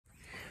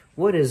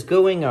What is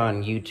going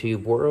on,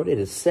 YouTube world? It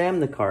is Sam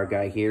the Car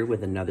Guy here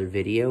with another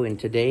video, and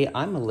today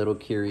I'm a little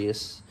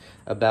curious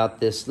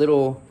about this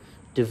little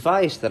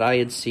device that I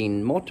had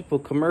seen multiple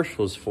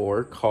commercials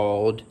for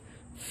called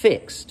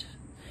FIXD.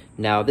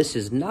 Now, this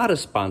is not a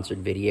sponsored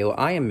video.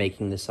 I am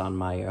making this on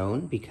my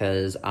own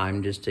because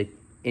I'm just an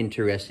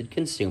interested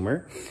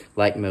consumer,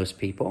 like most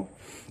people.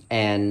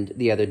 And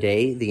the other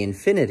day, the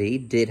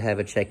Infiniti did have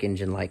a check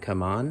engine light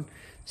come on,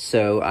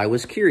 so I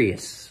was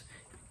curious.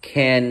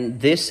 Can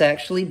this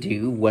actually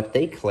do what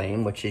they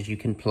claim, which is you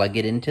can plug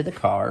it into the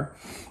car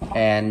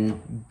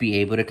and be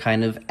able to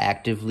kind of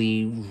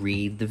actively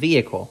read the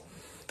vehicle?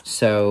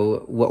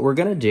 So what we're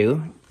gonna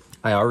do,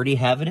 I already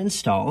have it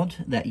installed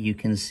that you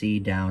can see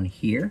down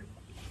here.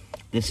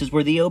 This is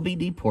where the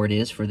OBD port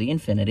is for the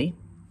Infiniti.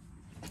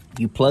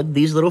 You plug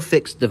these little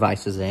FIXD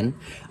devices in.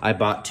 I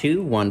bought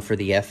two, one for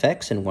the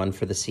FX and one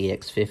for the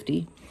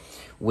CX-50.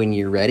 When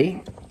you're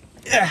ready,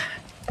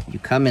 you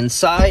come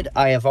inside.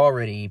 I have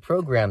already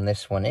programmed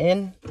this one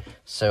in,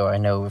 so I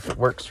know if it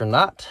works or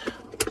not.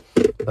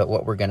 But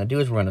what we're gonna do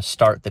is we're gonna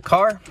start the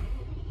car,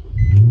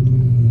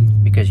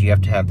 because you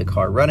have to have the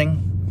car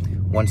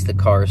running. Once the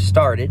car is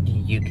started,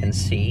 you can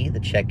see the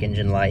check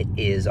engine light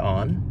is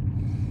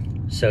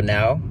on. So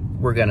now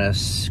we're gonna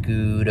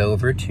scoot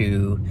over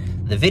to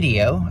the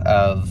video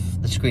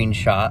of the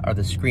screenshot or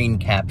the screen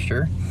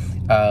capture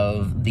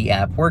of the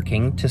app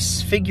working to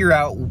figure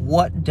out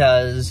what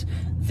does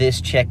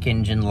this check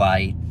engine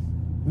light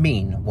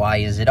mean? Why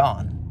is it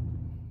on?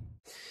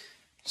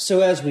 So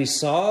as we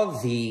saw,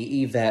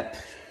 the EVAP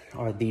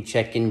or the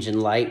check engine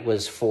light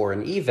was for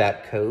an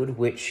EVAP code,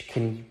 which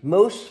can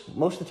most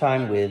of the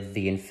time with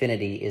the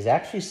Infiniti is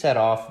actually set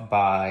off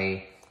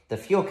by the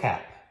fuel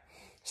cap.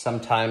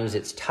 Sometimes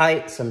it's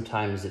tight,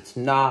 sometimes it's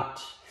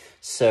not.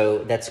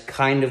 So that's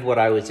kind of what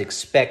I was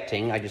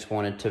expecting. I just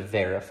wanted to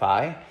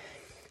verify.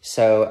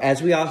 So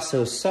as we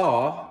also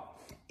saw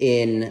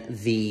in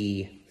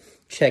the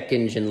check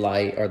engine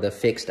light or the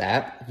FIXD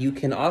app, you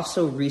can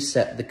also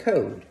reset the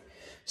code.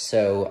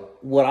 So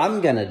what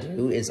I'm gonna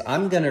do is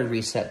I'm gonna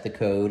reset the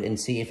code and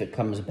see if it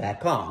comes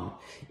back on.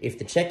 If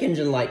the check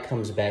engine light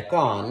comes back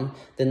on,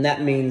 then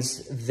that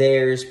means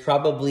there's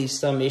probably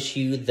some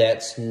issue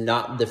that's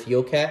not the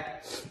fuel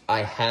cap. I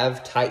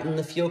have tightened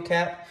the fuel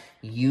cap.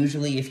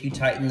 Usually if you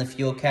tighten the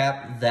fuel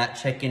cap, that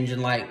check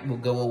engine light will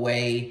go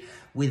away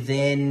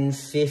within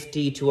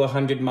 50 to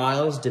 100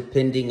 miles,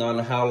 depending on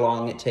how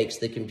long it takes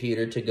the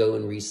computer to go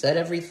and reset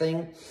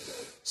everything.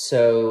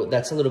 So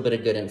that's a little bit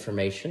of good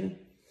information.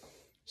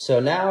 So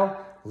now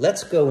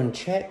let's go and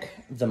check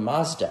the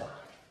Mazda.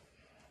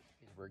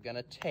 We're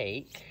gonna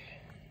take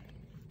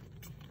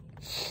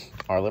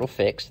our little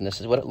FIXD, and this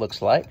is what it looks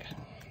like.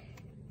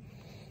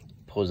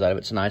 Pulls out of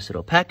its nice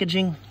little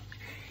packaging.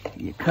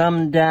 You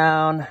come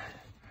down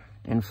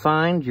and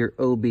find your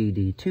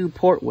OBD2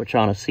 port, which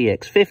on a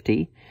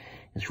CX-50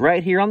 is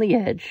right here on the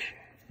edge.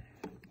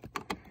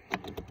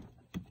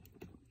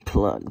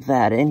 Plug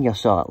that in. You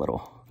saw that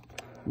little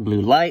blue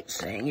light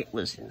saying it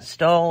was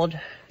installed.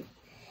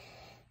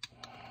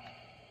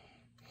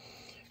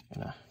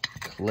 I'm gonna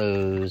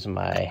close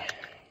my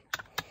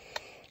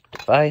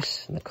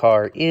device. The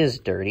car is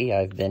dirty.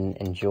 I've been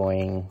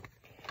enjoying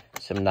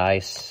some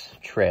nice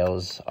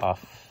trails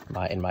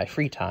in my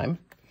free time.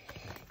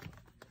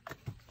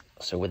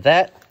 So with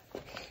that,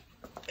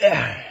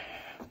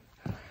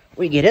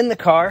 we get in the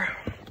car,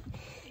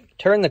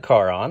 turn the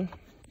car on,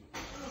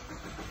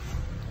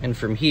 and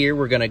from here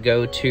we're gonna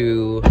go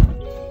to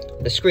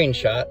the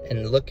screenshot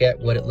and look at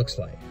what it looks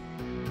like.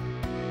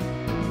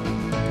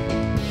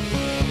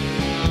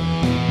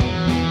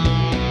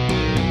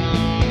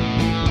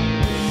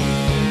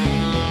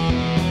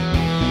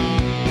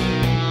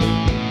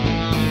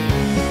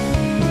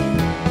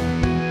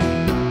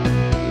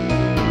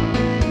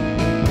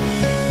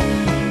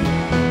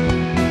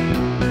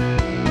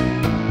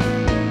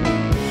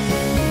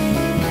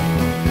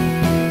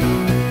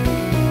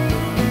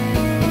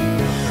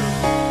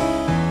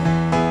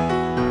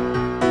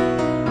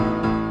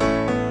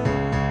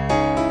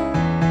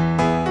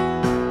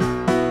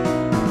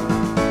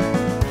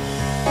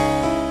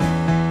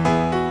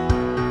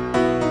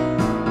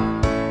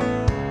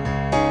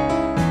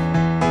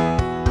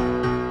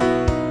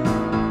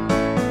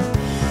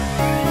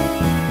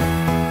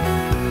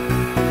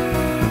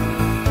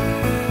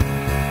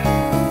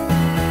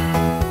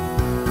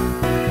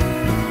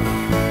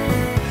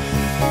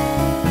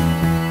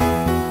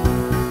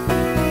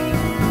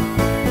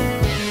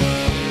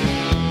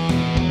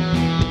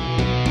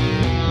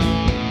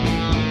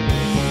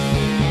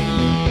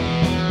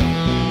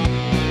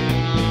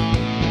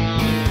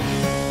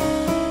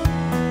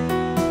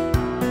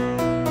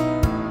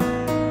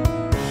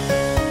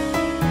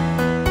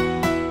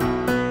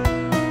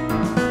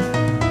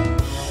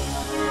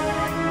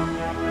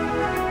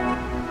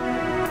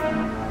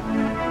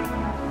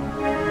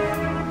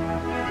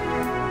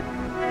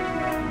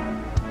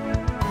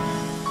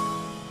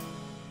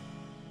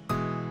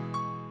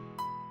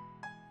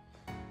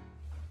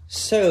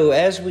 So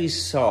as we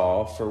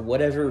saw, for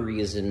whatever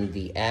reason,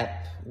 the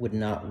app would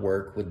not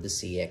work with the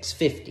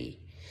CX-50.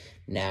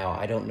 Now,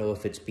 I don't know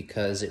if it's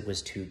because it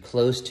was too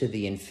close to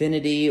the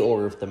Infiniti,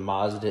 or if the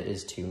Mazda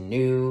is too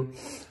new,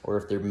 or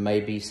if there may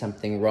be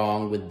something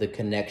wrong with the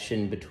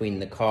connection between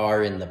the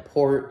car and the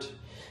port.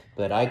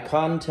 But I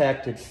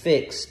contacted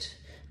FIXD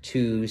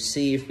to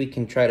see if we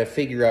can try to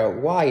figure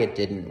out why it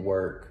didn't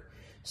work.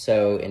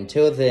 So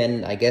until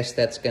then, I guess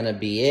that's gonna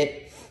be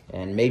it.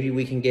 And maybe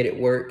we can get it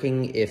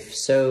working. If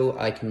so,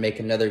 I can make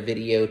another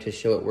video to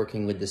show it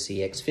working with the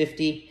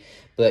CX-50.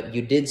 But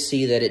you did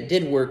see that it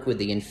did work with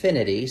the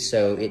Infiniti,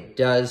 so it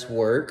does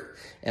work,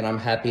 and I'm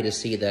happy to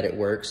see that it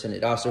works. And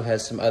it also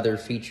has some other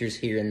features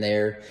here and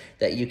there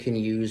that you can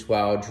use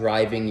while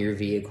driving your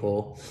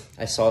vehicle.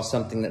 I saw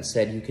something that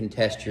said you can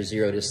test your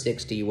 0 to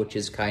 60, which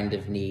is kind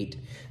of neat.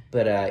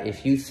 But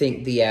if you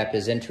think the app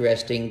is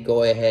interesting,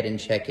 go ahead and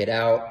check it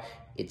out.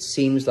 It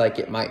seems like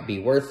it might be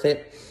worth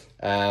it.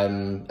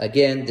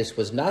 Again, this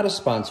was not a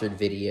sponsored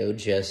video,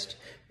 just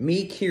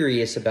me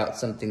curious about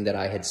something that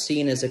I had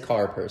seen as a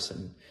car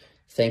person.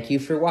 Thank you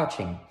for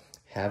watching.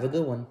 Have a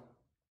good one.